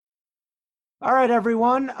All right,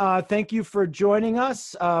 everyone. Thank you for joining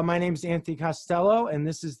us. My name is Anthony Costello, and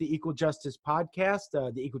this is the Equal Justice Podcast.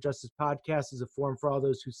 The Equal Justice Podcast is a forum for all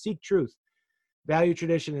those who seek truth, value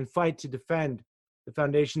tradition, and fight to defend the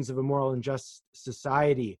foundations of a moral and just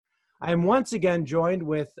society. I am once again joined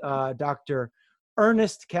with Dr.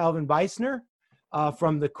 Ernest Calvin Beisner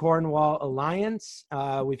from the Cornwall Alliance.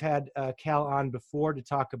 We've had Cal on before to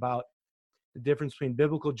talk about the difference between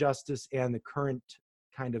biblical justice and the current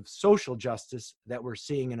kind of social justice that we're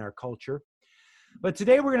seeing in our culture. But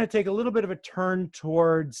today we're going to take a little bit of a turn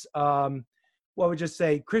towards what would just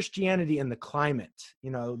say Christianity and the climate.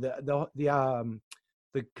 You know, the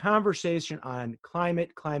conversation on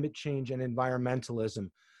climate change, and environmentalism.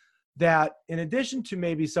 That, in addition to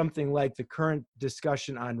maybe something like the current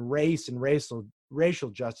discussion on race and racial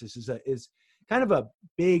justice, is kind of a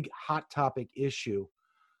big hot topic issue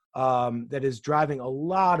that is driving a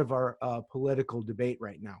lot of our political debate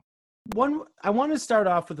right now. I want to start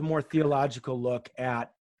off with a more theological look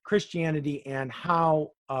at Christianity and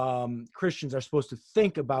how Christians are supposed to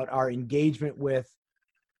think about our engagement with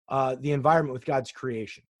the environment, with God's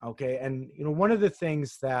creation. Okay, and you know, one of the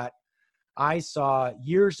things that I saw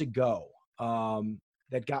years ago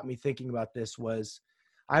that got me thinking about this was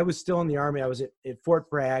I was still in the Army. I was at Fort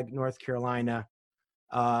Bragg, North Carolina,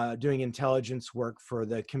 doing intelligence work for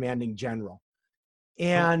the commanding general.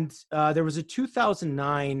 And there was a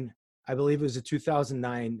 2009, I believe it was a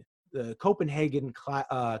 2009, the Copenhagen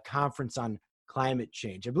conference on climate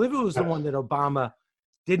change. I believe it was the one that Obama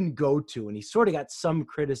didn't go to, and he sort of got some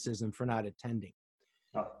criticism for not attending.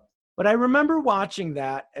 But I remember watching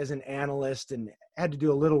that as an analyst and had to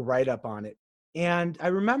do a little write-up on it. And I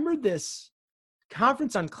remember this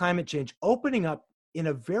conference on climate change opening up in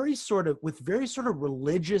a very sort of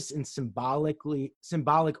religious and symbolic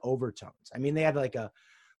overtones. I mean, they had like a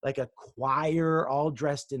choir all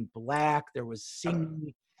dressed in black. There was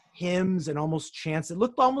singing hymns and almost chants. It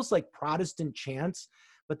looked almost like Protestant chants,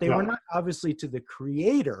 but they were not obviously to the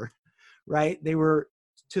creator, right? They were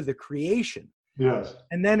to the creation. Yes.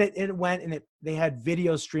 And then it went and they had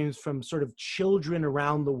video streams from sort of children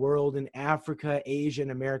around the world in Africa, Asia,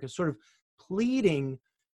 and America, sort of pleading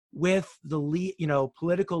with the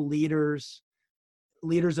political leaders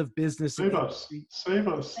of business. Save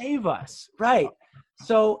us. Right.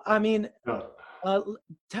 So, I mean,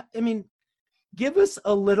 give us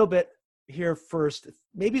a little bit here first,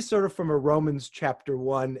 maybe sort of from a Romans chapter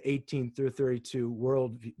 1, 18 through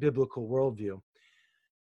 32 biblical worldview.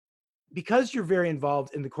 Because you're very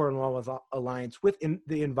involved in the Cornwall Alliance with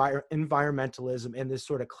the environmentalism and this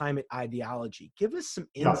sort of climate ideology, give us some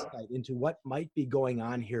insight into what might be going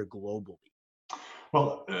on here globally.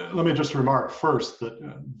 Well, let me just remark first that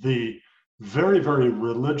the very, very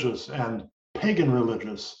religious and pagan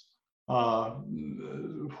religious color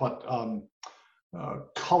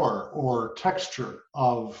or texture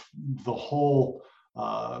of the whole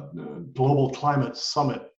Global Climate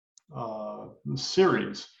Summit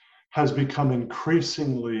series has become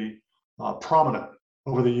increasingly prominent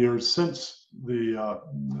over the years since the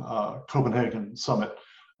Copenhagen Summit,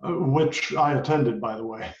 which I attended, by the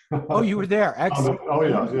way. Oh, you were there. Excellent.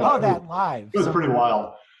 Yeah. Saw that live. It was pretty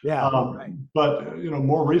wild. Yeah. Right. But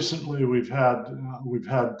more recently, we've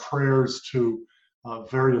had prayers to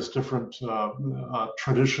various different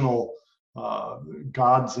traditional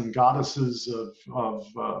gods and goddesses of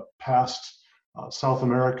past South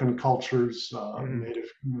American cultures, native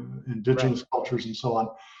indigenous cultures, and so on.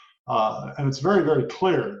 And it's very, very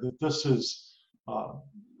clear that this is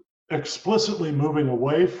explicitly moving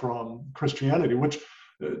away from Christianity, which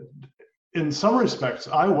in some respects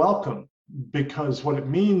I welcome, because what it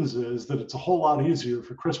means is that it's a whole lot easier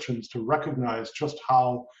for Christians to recognize just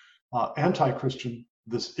how anti-Christian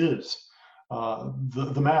this is.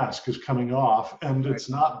 The mask is coming off, and it's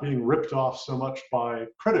not being ripped off so much by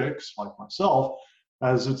critics like myself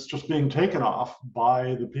as it's just being taken off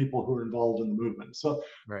by the people who are involved in the movement. So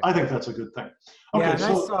I think that's a good thing. Okay, yeah,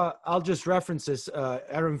 and I'll just reference this. I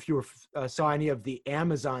don't know if you saw any of the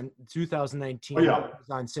Amazon 2019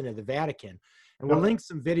 Amazon Synod of the Vatican, and we'll link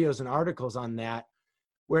some videos and articles on that,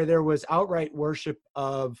 where there was outright worship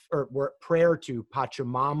prayer to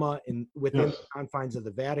Pachamama within the confines of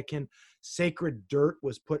the Vatican. Sacred dirt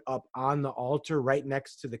was put up on the altar right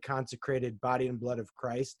next to the consecrated body and blood of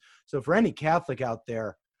Christ. So for any Catholic out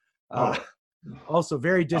there, also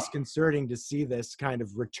very disconcerting to see this kind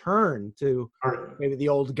of return to maybe the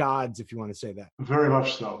old gods, if you want to say that. Very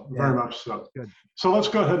much so. Very much so. Good. So let's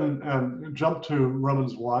go ahead and jump to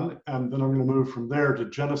Romans 1, and then I'm going to move from there to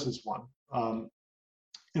Genesis 1.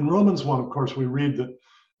 In Romans 1, of course, we read that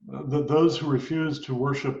those who refuse to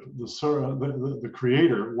worship the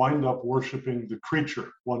Creator wind up worshiping the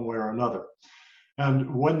creature one way or another.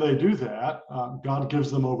 And when they do that, God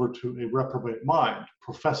gives them over to a reprobate mind.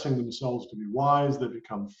 Professing themselves to be wise, they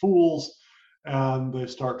become fools, and they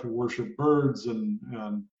start to worship birds and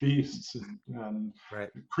beasts and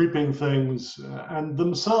Right. creeping things and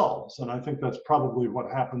themselves. And I think that's probably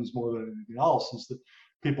what happens more than anything else, is that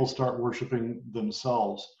people start worshiping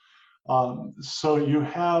themselves. So you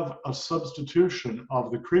have a substitution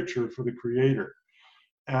of the creature for the Creator.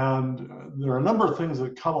 And there are a number of things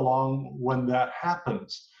that come along when that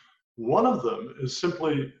happens. One of them is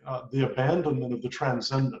simply the abandonment of the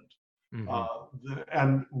transcendent.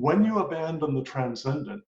 And when you abandon the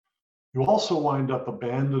transcendent, you also wind up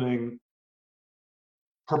abandoning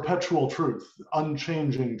perpetual truth,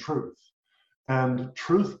 unchanging truth. And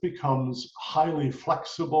truth becomes highly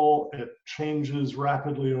flexible, it changes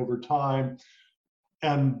rapidly over time.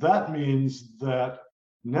 And that means that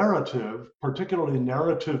narrative, particularly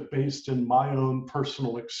narrative based in my own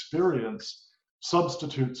personal experience,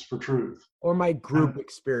 substitutes for truth. Or my group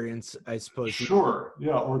experience, I suppose. Sure,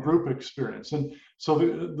 yeah, or group experience. And so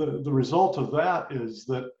the result of that is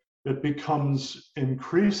that it becomes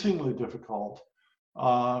increasingly difficult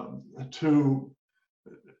to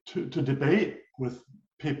debate with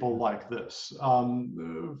people like this.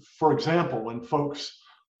 For example, when folks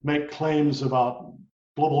make claims about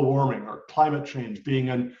global warming or climate change being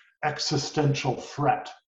an existential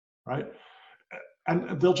threat, right?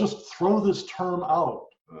 And they'll just throw this term out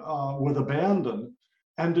with abandon,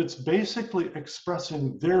 and it's basically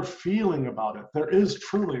expressing their feeling about it. There is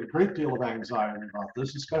truly a great deal of anxiety about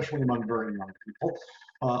this, especially among very young people.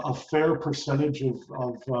 A fair percentage of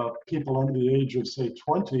people under the age of, say,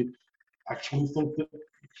 20 actually think that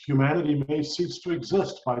humanity may cease to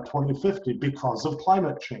exist by 2050 because of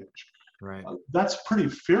climate change. Right. That's pretty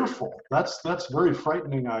fearful. That's a very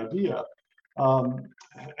frightening idea.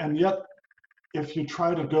 And yet, if you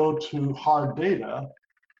try to go to hard data,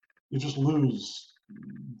 you just lose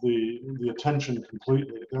the attention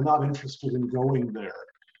completely. They're not interested in going there.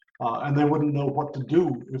 And they wouldn't know what to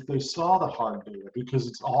do if they saw the hard data, because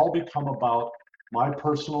it's all become about my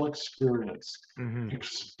personal experience,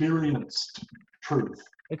 experienced truth.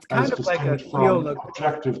 It's kind of like a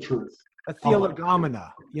objective truth. A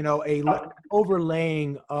theologomena, you know,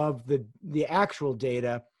 overlaying of the actual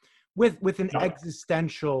data with an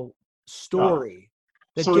existential story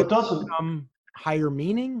that so gives it doesn't some higher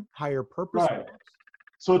meaning, higher purpose. Right.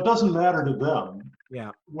 So it doesn't matter to them.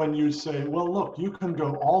 Yeah. When you say, well, look, you can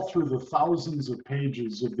go all through the thousands of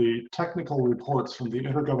pages of the technical reports from the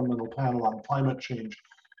Intergovernmental Panel on Climate Change,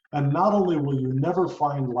 and not only will you never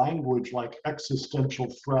find language like existential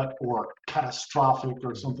threat or catastrophic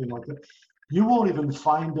or something like that, you won't even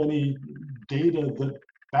find any data that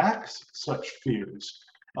backs such fears.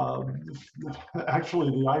 Actually,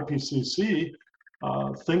 the IPCC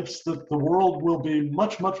thinks that the world will be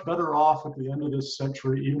much, much better off at the end of this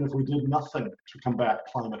century, even if we did nothing to combat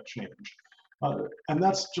climate change. And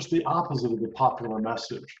that's just the opposite of the popular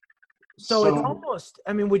message. So it's almost,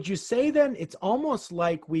 I mean, would you say then it's almost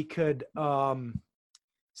like we could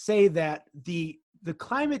say that the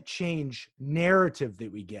climate change narrative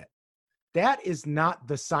that we get, that is not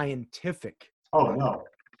the scientific. Oh, no.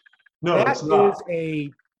 No, it's not.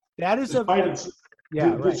 That is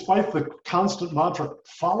despite the constant mantra,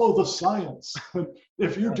 follow the science.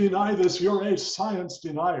 If you deny this, you're a science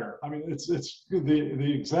denier. I mean, it's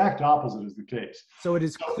the exact opposite is the case. So it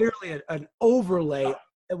is clearly an overlay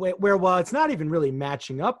where, while it's not even really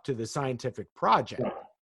matching up to the scientific project,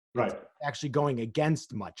 right. It's actually going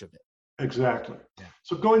against much of it. Exactly. Yeah.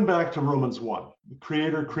 So going back to Romans 1, the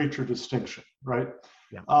creator-creature distinction, right?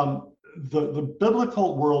 Yeah. The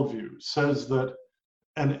biblical worldview says that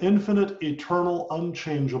an infinite, eternal,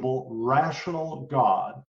 unchangeable, rational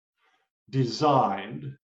God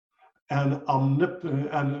designed an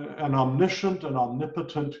omniscient and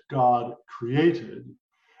omnipotent God created,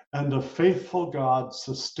 and a faithful God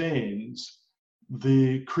sustains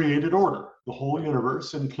the created order, the whole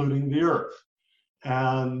universe, including the earth.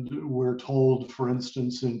 And we're told, for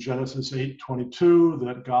instance, in Genesis 8:22,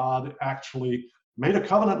 that God actually made a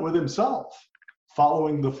covenant with himself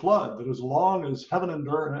following the flood, that as long as heaven and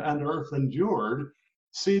earth endured,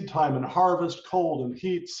 seed time and harvest, cold and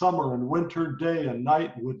heat, summer and winter, day and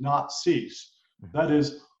night would not cease. That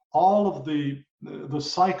is, all of the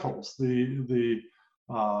cycles, the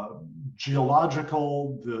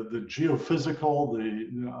geological, the geophysical, the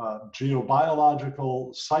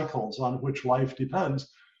geobiological cycles on which life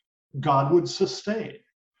depends, God would sustain.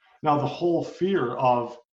 Now, the whole fear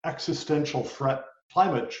of existential threat,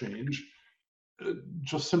 climate change,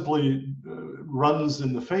 just simply runs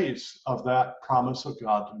in the face of that promise of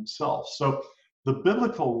God himself. So the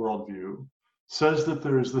biblical worldview says that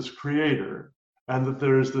there is this creator and that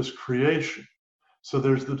there is this creation. So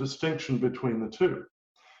there's the distinction between the two.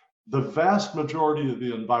 The vast majority of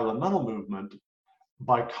the environmental movement,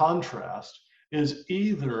 by contrast, is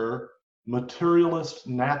either materialist,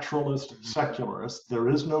 naturalist, secularist. There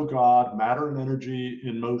is no God. Matter and energy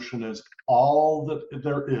in motion is all that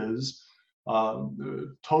there is.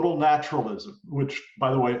 Total naturalism, which,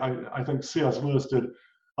 by the way, I think C.S. Lewis did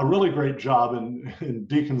a really great job in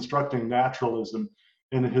deconstructing naturalism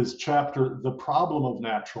in his chapter, The Problem of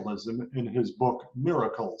Naturalism, in his book,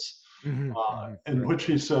 Miracles. In which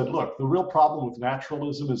he said, look, the real problem with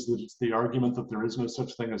naturalism is that it's the argument that there is no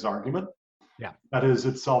such thing as argument. Yeah. That is,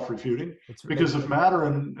 it's self-refuting. Because if matter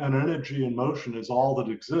and energy in motion is all that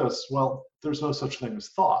exists, well, there's no such thing as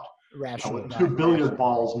thought. When two billiard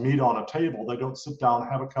balls meet on a table, they don't sit down,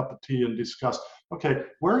 have a cup of tea, and discuss, okay,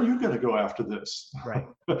 where are you going to go after this? Right.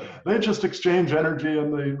 They just exchange energy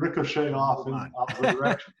and they ricochet off in opposite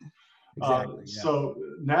directions. Exactly. So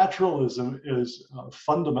naturalism is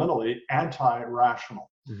fundamentally anti-rational,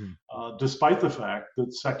 despite the fact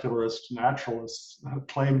that secularist naturalists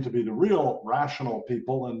claim to be the real rational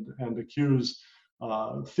people and accuse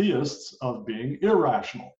theists of being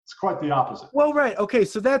irrational. It's quite the opposite. Well, right. Okay,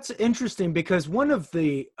 so that's interesting because one of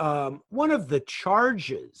the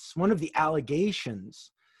charges, one of the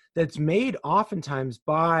allegations that's made oftentimes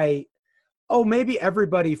by, maybe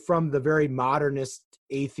everybody from the very modernist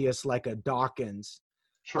atheists like a Dawkins,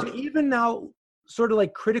 to even now sort of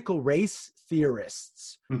like critical race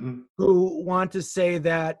theorists who want to say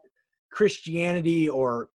that Christianity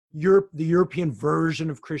or the European version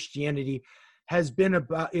of Christianity has been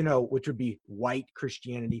about, which would be white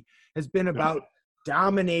Christianity, has been about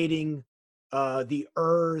dominating the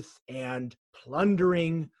earth and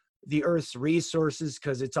plundering the earth's resources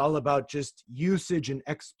because it's all about just usage and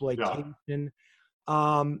exploitation. And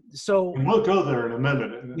we'll go there in a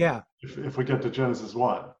minute. Yeah. If we get to Genesis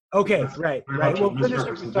 1. Okay, right. We'll finish what we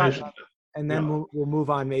misrepresentation. And then we'll move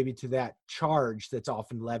on maybe to that charge that's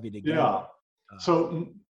often levied against. Yeah. So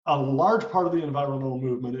a large part of the environmental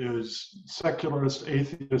movement is secularist,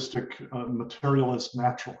 atheistic, materialist,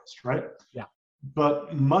 naturalist, right? Yeah.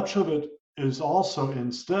 But much of it is also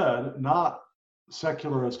instead not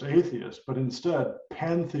secularist, atheist, but instead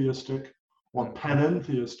pantheistic or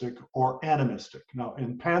panentheistic or animistic. Now,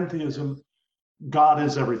 in pantheism, God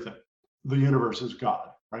is everything. The universe is God,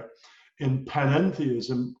 right? In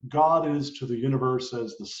panentheism, God is to the universe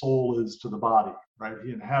as the soul is to the body, right?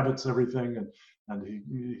 He inhabits everything, and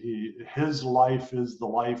his life is the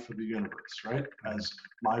life of the universe, right? As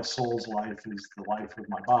my soul's life is the life of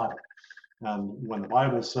my body. And when the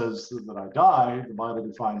Bible says that I die, the Bible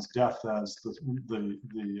defines death as the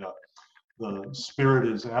spirit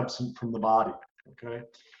is absent from the body, okay?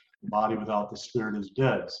 The body without the spirit is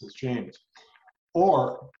dead, says James.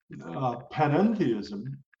 Or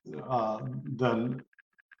panentheism, then,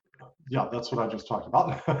 that's what I just talked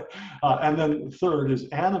about. And then third is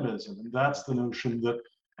animism, and that's the notion that,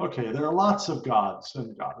 okay, there are lots of gods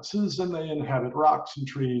and goddesses, and they inhabit rocks and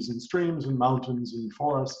trees and streams and mountains and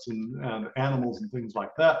forests and animals and things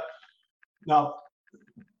like that. Now,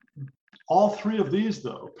 all three of these,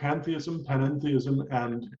 though, pantheism, panentheism,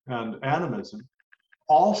 and animism,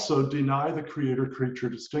 also deny the creator-creature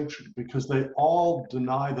distinction because they all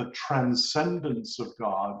deny the transcendence of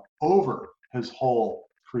God over his whole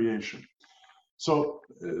creation. So,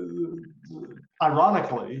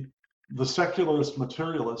 ironically, the secularist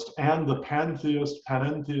materialist and the pantheist,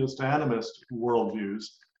 panentheist, animist worldviews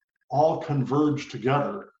all converge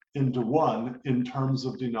together into one in terms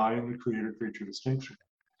of denying the creator-creature distinction.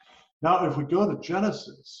 Now, if we go to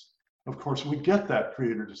Genesis, of course, we get that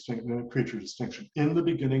creature distinction. In the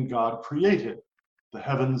beginning, God created the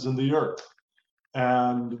heavens and the earth,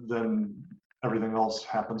 and then everything else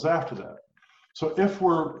happens after that. So if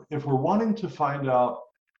we're wanting to find out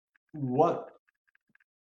what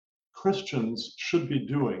Christians should be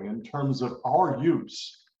doing in terms of our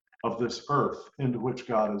use of this earth into which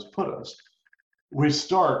God has put us, we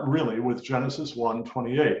start really with Genesis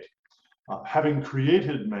 1:28. Having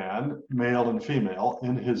created man, male and female,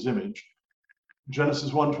 in his image,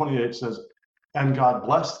 Genesis 1:28 says, "And God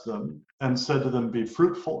blessed them and said to them, be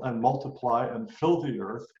fruitful and multiply and fill the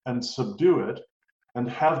earth and subdue it and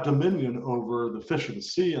have dominion over the fish of the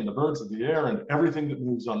sea and the birds of the air and everything that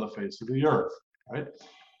moves on the face of the earth," right?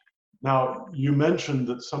 Now, you mentioned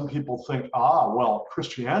that some people think, well,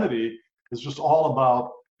 Christianity is just all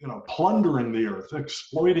about, plundering the earth,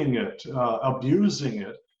 exploiting it, abusing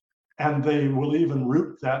it. And they will even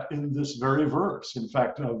root that in this very verse. In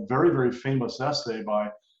fact, a very, very famous essay by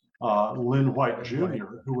Lynn White Jr.,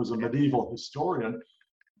 who was a medieval historian,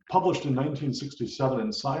 published in 1967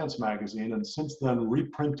 in Science magazine, and since then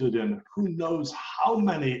reprinted in who knows how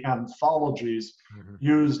many anthologies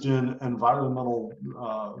used in environmental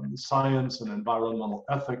science and environmental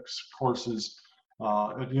ethics courses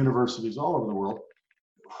at universities all over the world.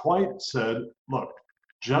 White said, look,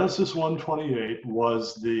 Genesis 1:28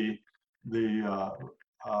 was the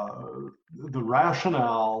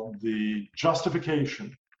rationale, the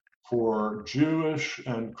justification for Jewish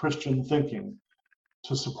and Christian thinking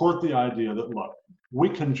to support the idea that, look, we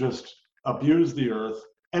can just abuse the earth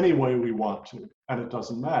any way we want to, and it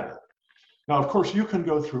doesn't matter. Now, of course, you can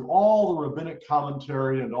go through all the rabbinic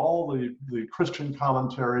commentary and all the Christian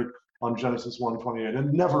commentary on Genesis 1:28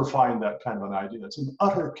 and never find that kind of an idea. It's an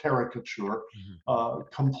utter caricature,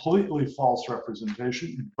 completely false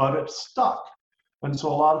representation, but it's stuck. And so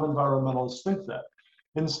a lot of environmentalists think that.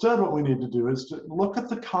 Instead, what we need to do is to look at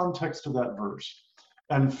the context of that verse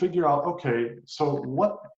and figure out, okay, so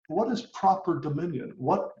what is proper dominion?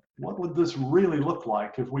 What would this really look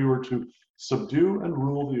like if we were to subdue and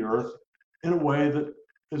rule the earth in a way that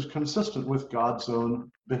is consistent with God's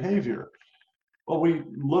own behavior? Well, we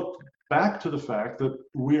look back to the fact that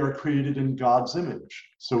we are created in God's image.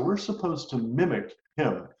 So we're supposed to mimic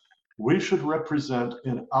him. We should represent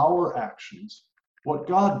in our actions what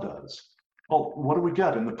God does. Well, what do we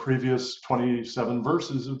get in the previous 27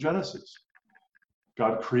 verses of Genesis?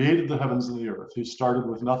 God created the heavens and the earth. He started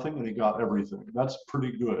with nothing and he got everything. That's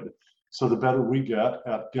pretty good. So the better we get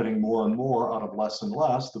at getting more and more out of less and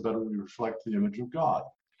less, the better we reflect the image of God.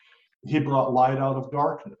 He brought light out of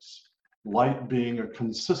darkness, light being a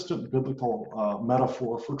consistent biblical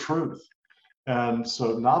metaphor for truth. And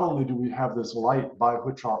so not only do we have this light by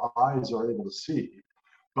which our eyes are able to see,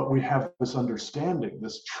 but we have this understanding,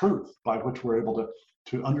 this truth by which we're able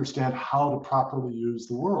to understand how to properly use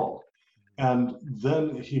the world. And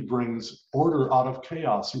then he brings order out of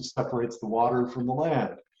chaos. He separates the water from the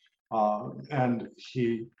land. And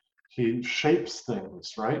he shapes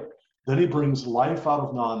things, right? Then he brings life out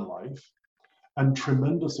of non-life and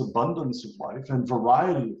tremendous abundance of life and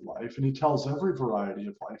variety of life. And he tells every variety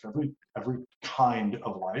of life, every kind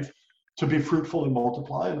of life, to be fruitful and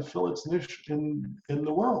multiply and fill its niche in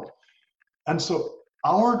the world. And so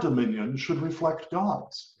our dominion should reflect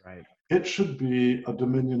God's. Right. It should be a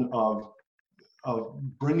dominion of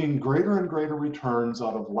bringing greater and greater returns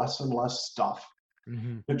out of less and less stuff.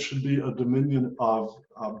 It should be a dominion of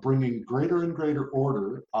bringing greater and greater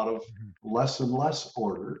order out of less and less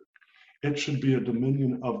order. It should be a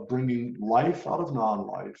dominion of bringing life out of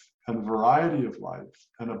non-life and variety of life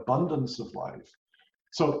and abundance of life.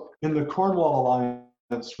 So in the Cornwall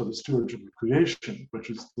Alliance for the Stewardship of Creation, which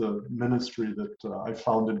is the ministry that I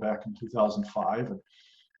founded back in 2005, and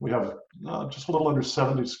we have just a little under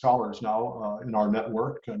 70 scholars now in our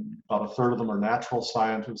network, and about a third of them are natural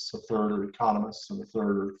scientists, a third are economists, and a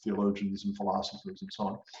third are theologians and philosophers and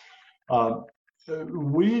so on.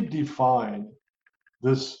 We define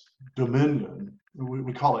this dominion,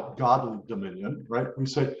 we call it godly dominion, right? We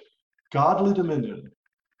say godly dominion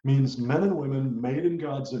means men and women made in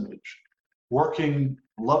God's image, working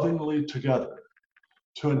lovingly together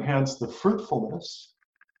to enhance the fruitfulness,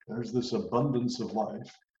 there's this abundance of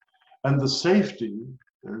life, and the safety,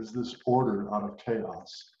 there's this order out of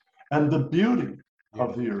chaos, and the beauty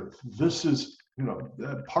of the earth. This is,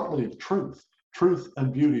 partly truth. Truth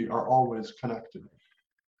and beauty are always connected.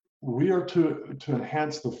 We are to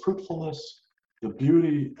enhance the fruitfulness, the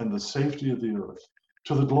beauty, and the safety of the earth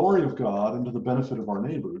to the glory of God and to the benefit of our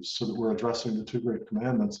neighbors, so that we're addressing the two great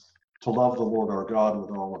commandments: to love the Lord our God with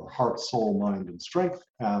all our heart, soul, mind, and strength,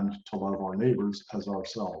 and to love our neighbors as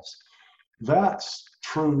ourselves. That's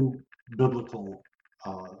true biblical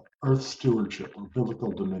earth stewardship or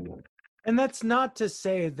biblical dominion. And that's not to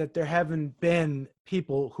say that there haven't been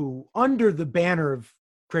people who, under the banner of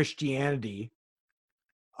Christianity,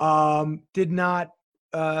 did not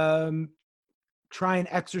try and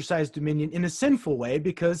exercise dominion in a sinful way,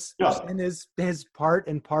 because sin is part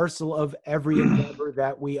and parcel of every endeavor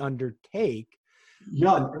that we undertake.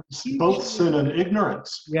 Yeah, both sin and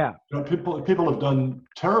ignorance. Yeah. People have done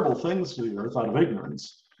terrible things to the earth out of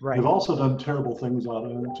ignorance. Right. They've also done terrible things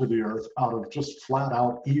to the earth out of just flat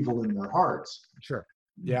out evil in their hearts. Sure.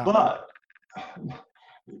 Yeah. But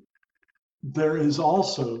there is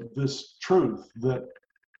also this truth that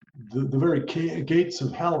the very gates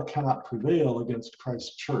of hell cannot prevail against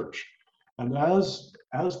Christ's church. And as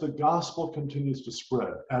the gospel continues to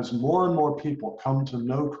spread, as more and more people come to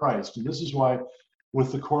know Christ, and this is why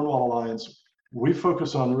with the Cornwall Alliance, we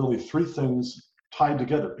focus on really three things tied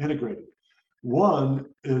together, integrated. One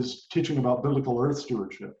is teaching about biblical earth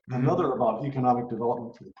stewardship, another about economic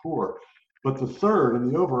development for the poor. But the third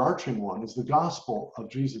and the overarching one is the gospel of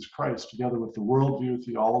Jesus Christ, together with the worldview,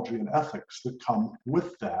 theology, and ethics that come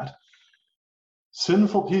with that.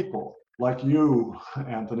 Sinful people like you,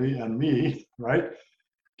 Anthony, and me, right,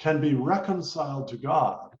 can be reconciled to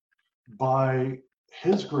God by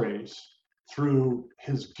his grace through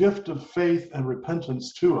his gift of faith and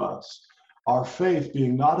repentance to us. Our faith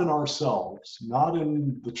being not in ourselves, not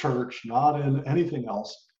in the church, not in anything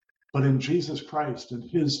else, but in Jesus Christ and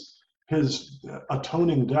his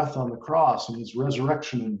atoning death on the cross and his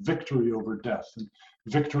resurrection and victory over death and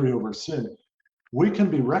victory over sin. We can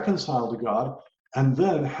be reconciled to God, and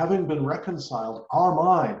then, having been reconciled, our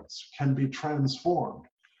minds can be transformed.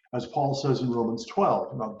 As Paul says in Romans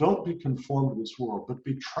 12, now don't be conformed to this world, but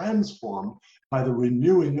be transformed by the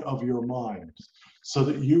renewing of your mind, so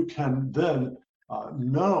that you can then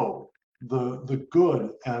know the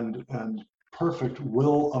good and perfect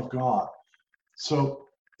will of God. So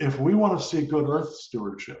if we want to see good earth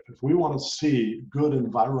stewardship, if we want to see good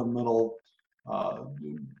environmental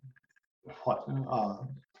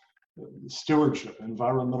stewardship,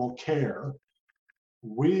 environmental care,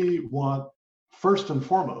 we want first and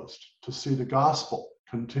foremost to see the gospel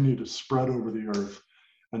continue to spread over the earth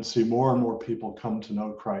and see more and more people come to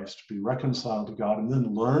know Christ, be reconciled to God, and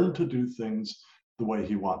then learn to do things the way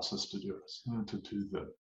he wants us to do them.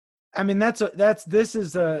 I mean, this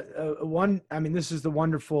is the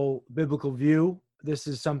wonderful biblical view. This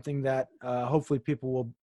is something that hopefully people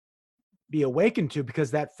will be awakened to, because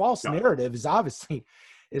that false narrative is obviously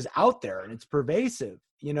is out there and it's pervasive,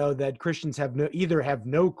 that Christians have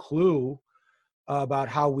no clue about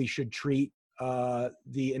how we should treat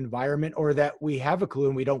the environment, or that we have a clue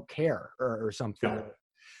and we don't care or something. Yeah.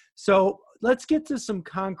 So let's get to some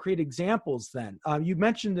concrete examples then. You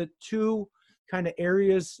mentioned the two kind of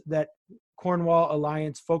areas that Cornwall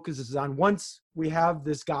Alliance focuses on. Once we have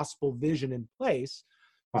this gospel vision in place,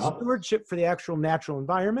 stewardship for the actual natural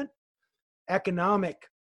environment, economic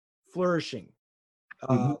flourishing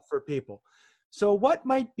for people. So what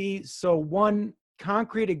might be one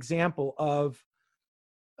concrete example of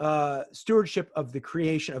stewardship of the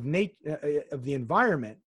creation of the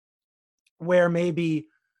environment, where maybe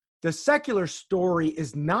the secular story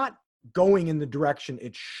is not going in the direction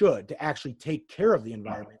it should to actually take care of the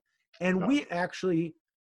environment, and we actually,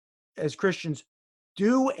 as Christians,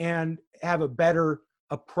 do and have a better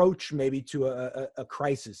approach maybe to a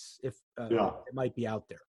crisis if it might be out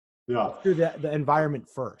there. Through the environment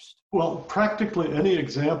first. Well, practically any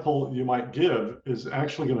example you might give is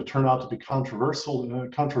actually going to turn out to be controversial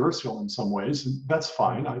in some ways, and that's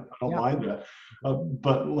fine. I don't mind that.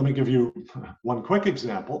 But let me give you one quick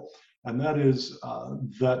example, and that is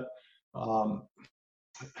that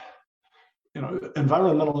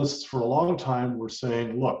environmentalists for a long time were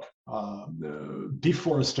saying, look,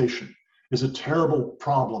 deforestation is a terrible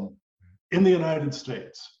problem in the United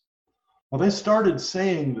States. Well, they started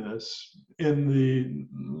saying this in the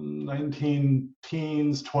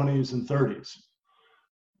 19-teens, 20s, and 30s.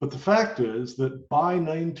 But the fact is that by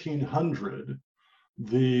 1900,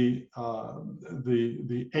 the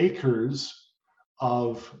acres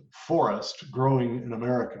of forest growing in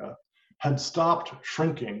America had stopped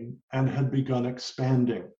shrinking and had begun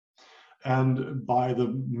expanding. And by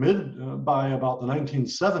about the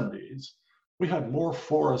 1970s, we had more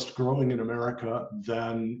forest growing in America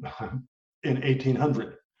than in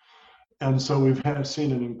 1800. And so we've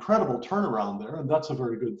seen an incredible turnaround there, and that's a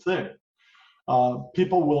very good thing.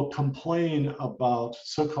 People will complain about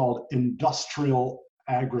so-called industrial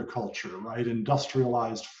agriculture, right?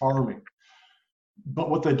 Industrialized farming. But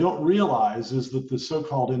what they don't realize is that the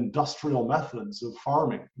so-called industrial methods of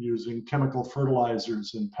farming, using chemical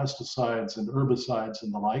fertilizers and pesticides and herbicides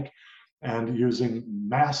and the like, and using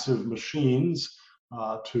massive machines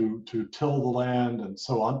to till the land and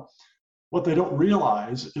so on, what they don't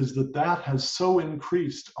realize is that that has so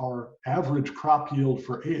increased our average crop yield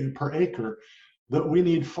per acre that we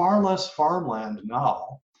need far less farmland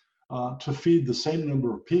now to feed the same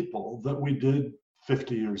number of people that we did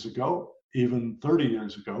 50 years ago, even 30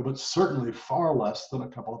 years ago, but certainly far less than a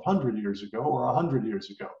couple of 100 years ago or 100 years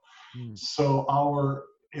ago. So our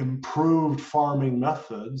improved farming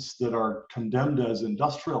methods that are condemned as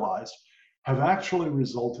industrialized have actually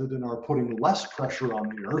resulted in our putting less pressure on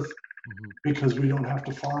the earth, because we don't have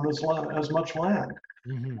to farm as much land.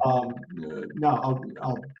 Now,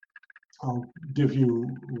 I'll give you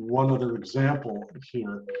one other example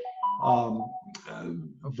here,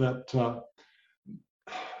 that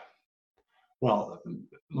well,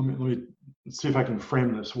 let me see if I can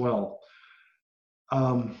frame this well.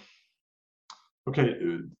 Okay,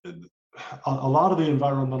 a lot of the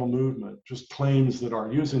environmental movement just claims that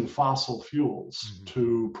our using fossil fuels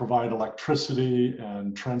to provide electricity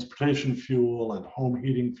and transportation fuel and home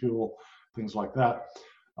heating fuel, things like that,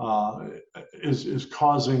 is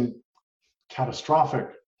causing catastrophic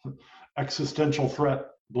existential threat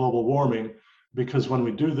global warming, because when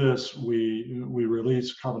we do this, we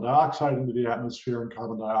release carbon dioxide into the atmosphere, and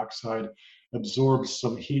carbon dioxide absorbs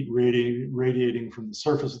some heat radiating from the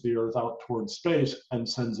surface of the Earth out towards space and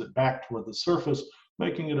sends it back toward the surface,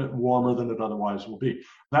 making it warmer than it otherwise will be.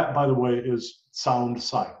 That, by the way, is sound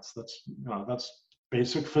science. That's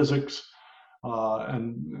basic physics.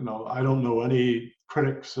 And I don't know any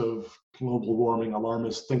critics of global warming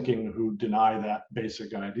alarmist thinking who deny that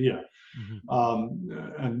basic idea.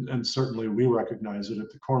 And certainly we recognize it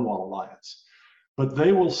at the Cornwall Alliance. But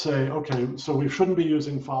they will say, okay, so we shouldn't be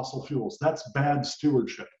using fossil fuels. That's bad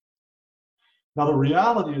stewardship. Now, the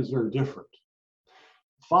reality is very different.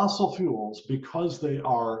 Fossil fuels, because they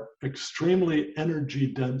are extremely energy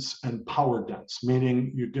dense and power dense,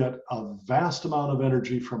 meaning you get a vast amount of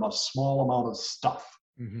energy from a small amount of stuff,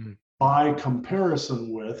 by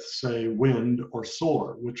comparison with, say, wind or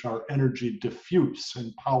solar, which are energy diffuse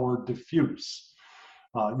and power diffuse.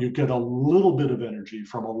 You get a little bit of energy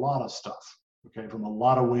from a lot of stuff, okay, from a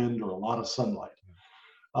lot of wind or a lot of sunlight.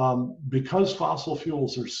 Because fossil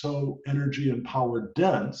fuels are so energy and power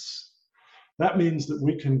dense, that means that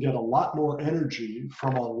we can get a lot more energy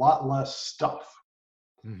from a lot less stuff.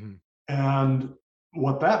 And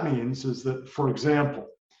what that means is that, for example,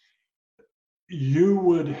 you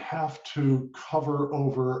would have to cover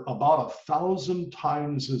over about 1,000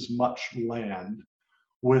 times as much land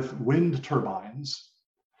with wind turbines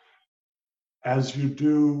as you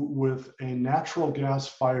do with a natural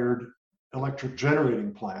gas-fired electric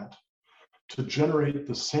generating plant to generate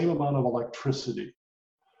the same amount of electricity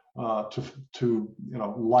to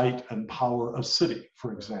light and power a city,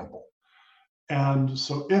 for example. And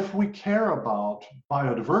so if we care about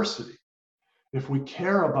biodiversity, if we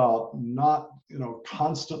care about not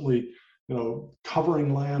constantly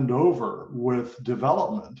covering land over with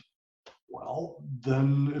development, well,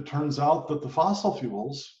 then it turns out that the fossil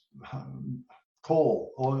fuels,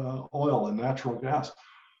 coal, oil, and natural gas,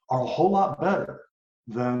 are a whole lot better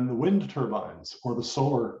than the wind turbines or the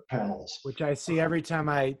solar panels. Which I see every time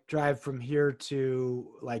I drive from here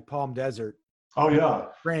to like Palm Desert. Oh yeah,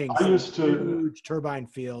 Springs, I used to huge turbine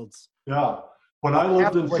fields. Yeah, when I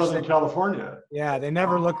lived in Southern California. Yeah, they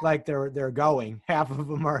never look like they're going. Half of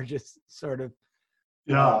them are just sort of.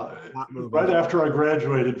 Yeah, right after I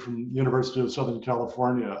graduated from the University of Southern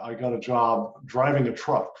California, I got a job driving a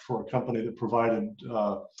truck for a company that provided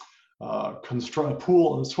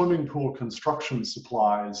swimming pool construction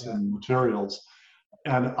supplies and materials.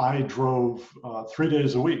 And I drove 3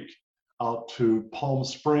 days a week out to Palm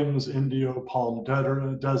Springs, Indio, Palm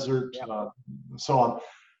Desert, so on.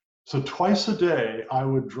 So twice a day, I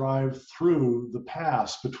would drive through the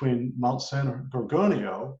pass between Mount San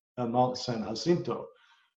Gorgonio and Mount San Jacinto,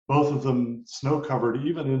 both of them snow-covered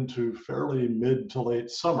even into fairly mid to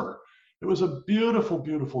late summer. It was a beautiful,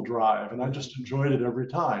 beautiful drive, and I just enjoyed it every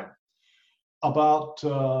time. About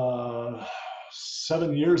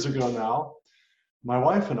 7 years ago now, my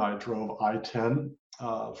wife and I drove I-10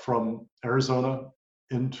 from Arizona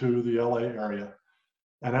into the LA area.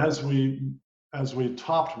 And as we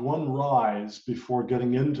topped one rise before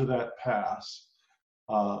getting into that pass,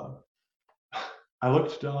 I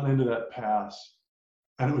looked down into that pass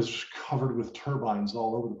and it was just covered with turbines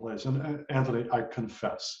all over the place. And Anthony, I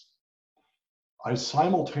confess, I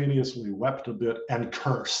simultaneously wept a bit and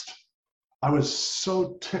cursed. I was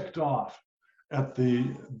so ticked off at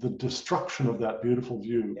the destruction of that beautiful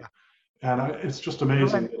view. Yeah. And it's just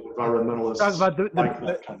amazing that environmentalists talk about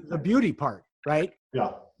the beauty part, right?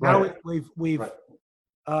 Yeah. Now right.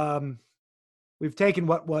 we've taken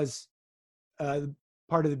what was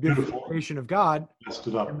part of the beautiful creation of God,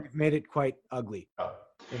 and we've made it quite ugly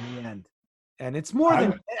in the end. And it's more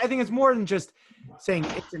than, I think it's more than just saying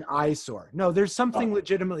it's an eyesore. No, there's something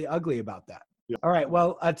legitimately ugly about that. Yeah. All right.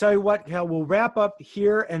 Well, I'll tell you what, Cal, we'll wrap up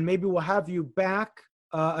here and maybe we'll have you back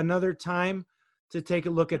another time to take a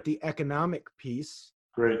look at the economic piece.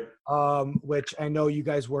 Great. Which I know you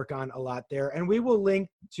guys work on a lot there. And we will link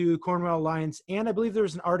to Cornwall Alliance. And I believe there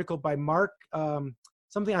was an article by Mark,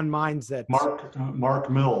 something on mines that... Mark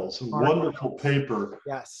Mills, a wonderful paper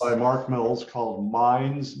by Mark Mills called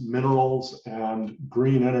Mines, Minerals, and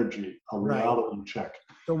Green Energy, a reality check.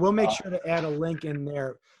 So we'll make sure to add a link in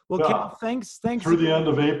there. Well, Yeah. Cal, thanks. Through the end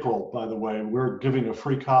of April, by the way, we're giving a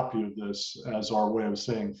free copy of this as our way of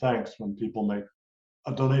saying thanks when people make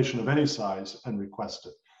a donation of any size and request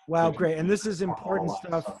it. Wow, great. And this is important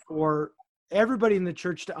stuff for everybody in the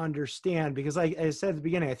church to understand, because like I said at the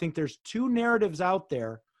beginning, I think there's two narratives out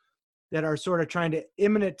there that are sort of trying to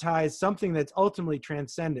immanentize something that's ultimately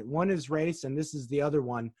transcendent. One is race, and this is the other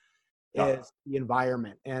one, is the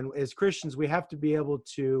environment. And as Christians, we have to be able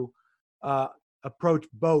to approach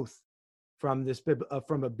both from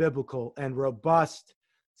a biblical and robust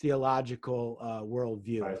theological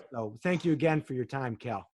worldview. Right. So thank you again for your time,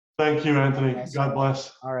 Cal. Thank you, Anthony. God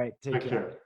bless. All right. Take care.